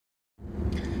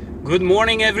Good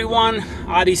morning, everyone.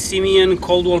 Adi Simeon,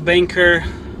 Coldwell Banker.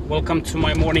 Welcome to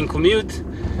my morning commute.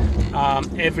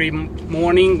 Every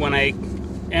morning, when I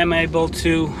am able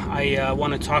to, I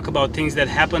want to talk about things that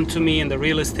happened to me in the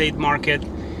real estate market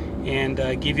and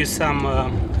give you some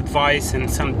advice and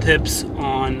some tips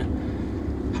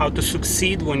on how to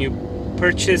succeed when you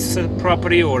purchase a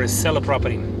property or sell a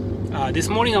property. This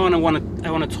morning, I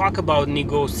want to talk about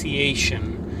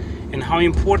negotiation and how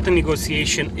important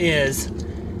negotiation is,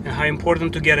 and how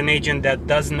important to get an agent that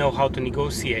does know how to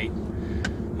negotiate.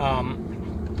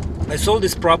 I sold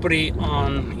this property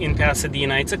in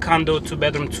Pasadena. It's a condo, 2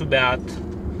 bedroom, 2 bath,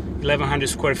 1,100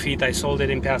 square feet. I sold it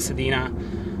in Pasadena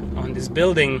on this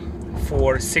building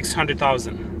for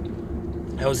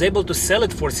 $600,000. I was able to sell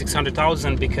it for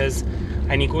 $600,000 because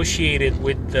I negotiated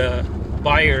with the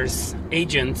buyer's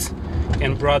agents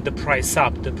and brought the price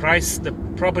up. The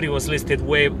property was listed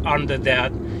way under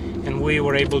that, and we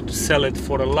were able to sell it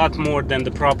for a lot more than the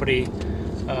property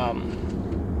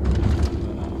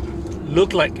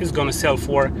looked like it's going to sell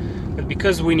for. But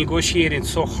because we negotiated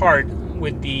so hard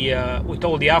with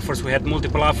all the offers, we had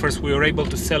multiple offers, we were able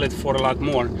to sell it for a lot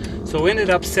more. So we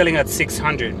ended up selling at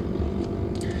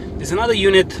 $600,000. There's another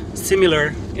unit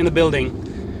similar in the building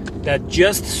that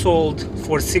just sold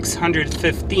for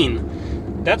 $615,000.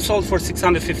 That sold for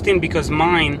 $615,000 because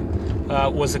mine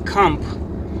was a comp,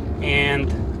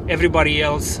 and everybody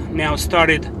else now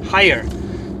started higher.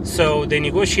 So they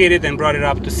negotiated and brought it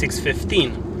up to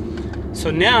 $615,000.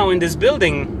 So now in this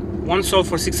building, one sold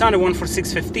for $600,000, one for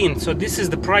 $615,000. So this is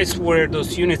the price where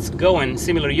those units go in,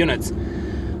 similar units.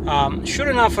 Sure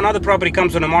enough, another property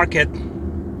comes on the market,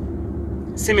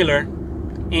 similar,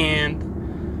 and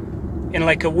in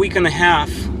like a week and a half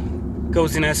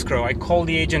goes in escrow. I call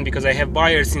the agent because I have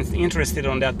buyers interested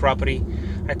on that property.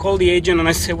 I call the agent and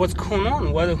I say, what's going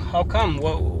on? How come?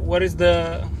 What did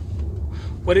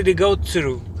it go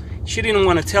through? She didn't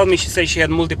want to tell me. She said she had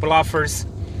multiple offers,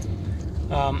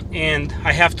 and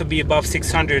I have to be above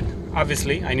 600.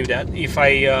 Obviously, I knew that if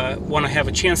I want to have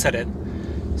a chance at it.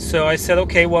 So I said,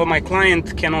 okay, well, my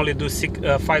client can only do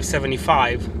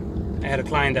 575. I had a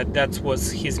client that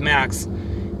was his max,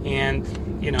 and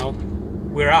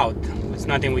we're out. There's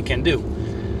nothing we can do.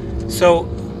 So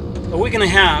a week and a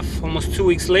half, almost 2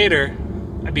 weeks later,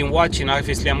 I've been watching.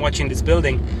 Obviously, I'm watching this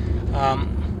building.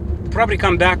 The property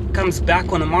comes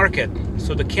back on the market.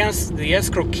 So the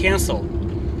escrow canceled,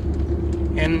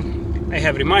 and I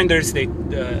have reminders. The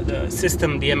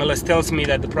system, the MLS, tells me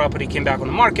that the property came back on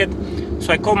the market.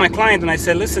 So I called my client and I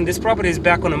said, listen, this property is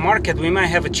back on the market. We might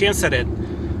have a chance at it,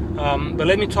 but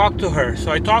let me talk to her.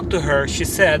 So I talked to her. She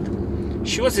said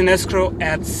she was in escrow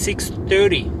at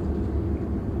 $630,000.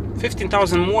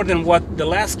 $15,000 more than what the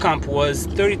last comp was,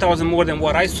 $30,000 more than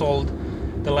what I sold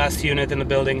the last unit in the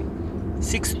building,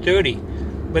 $630,000.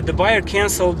 But the buyer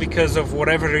canceled because of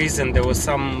whatever reason. There was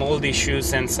some mold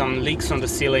issues and some leaks on the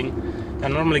ceiling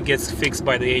that normally gets fixed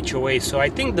by the HOA. So I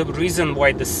think the reason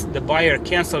why the buyer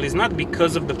canceled is not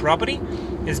because of the property,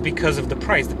 it's because of the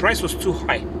price. The price was too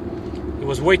high. It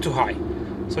was way too high.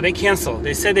 So they canceled.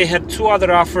 They said they had two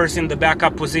other offers in the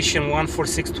backup position, one for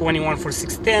 $620,000, one for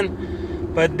 $610,000.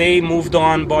 But they moved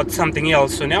on, bought something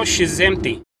else. So now she's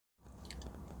empty.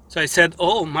 So I said,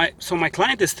 my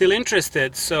client is still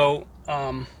interested. So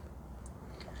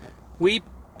we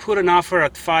put an offer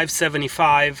at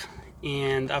 $575,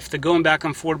 and after going back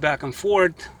and forth,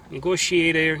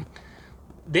 negotiating,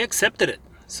 they accepted it.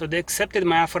 So they accepted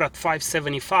my offer at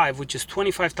 $575, which is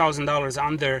 $25,000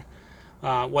 under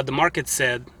what the market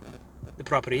said the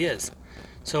property is.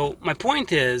 So my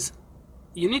point is,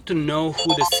 you need to know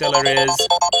who the seller is,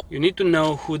 you need to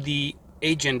know who the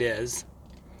agent is,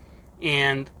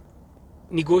 and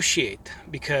negotiate,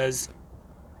 because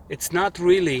it's not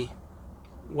really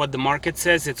what the market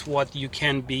says, it's what you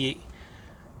can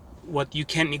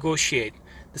negotiate.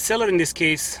 The seller in this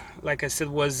case, like I said,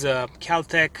 was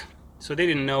Caltech, so they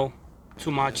didn't know too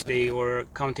much. They were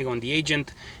counting on the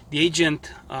agent. The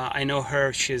agent, I know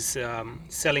her, she's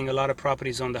selling a lot of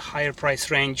properties on the higher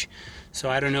price range, so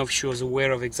I don't know if she was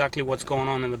aware of exactly what's going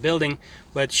on in the building,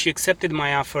 but she accepted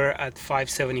my offer at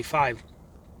 $575.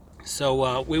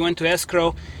 So we went to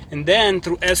escrow, and then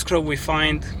through escrow we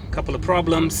find a couple of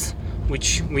problems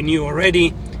which we knew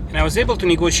already, and I was able to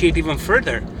negotiate even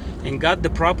further and got the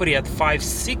property at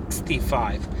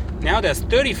 $565. Now that's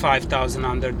 $35,000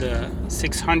 under the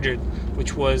 $600,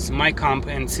 which was my comp,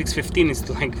 and $615 is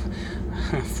like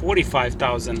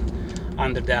 $45,000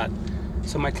 under that.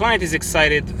 So my client is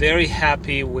excited, very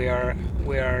happy. We are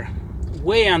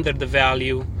way under the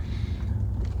value.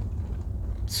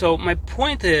 So my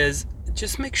point is,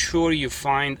 just make sure you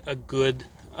find a good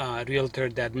realtor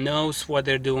that knows what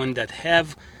they're doing, that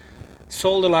have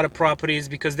sold a lot of properties,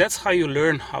 because that's how you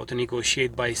learn how to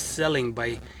negotiate, by selling,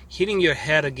 by hitting your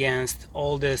head against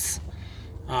all this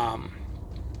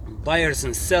buyers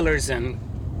and sellers, and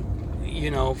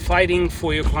fighting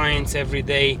for your clients every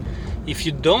day. If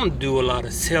you don't do a lot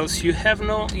of sales, you have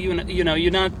no, you're not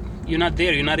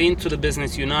there, you're not into the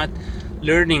business, you're not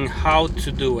learning how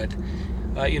to do it.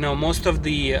 Most of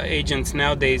the agents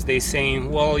nowadays, they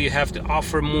saying, well, you have to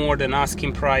offer more than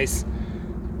asking price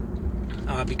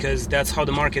because that's how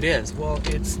the market is. Well,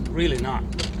 it's really not.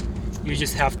 You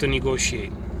just have to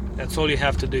negotiate. That's all you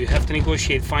have to do. You have to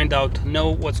negotiate, find out, know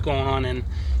what's going on, and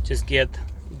just get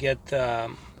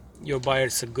your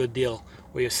buyers a good deal,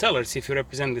 or your sellers. If you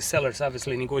represent the sellers,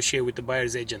 obviously negotiate with the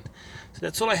buyer's agent. So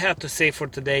that's all I have to say for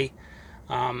today.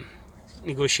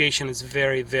 Negotiation is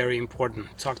very, very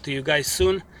important. Talk to you guys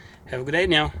soon. Have a good day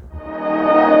now.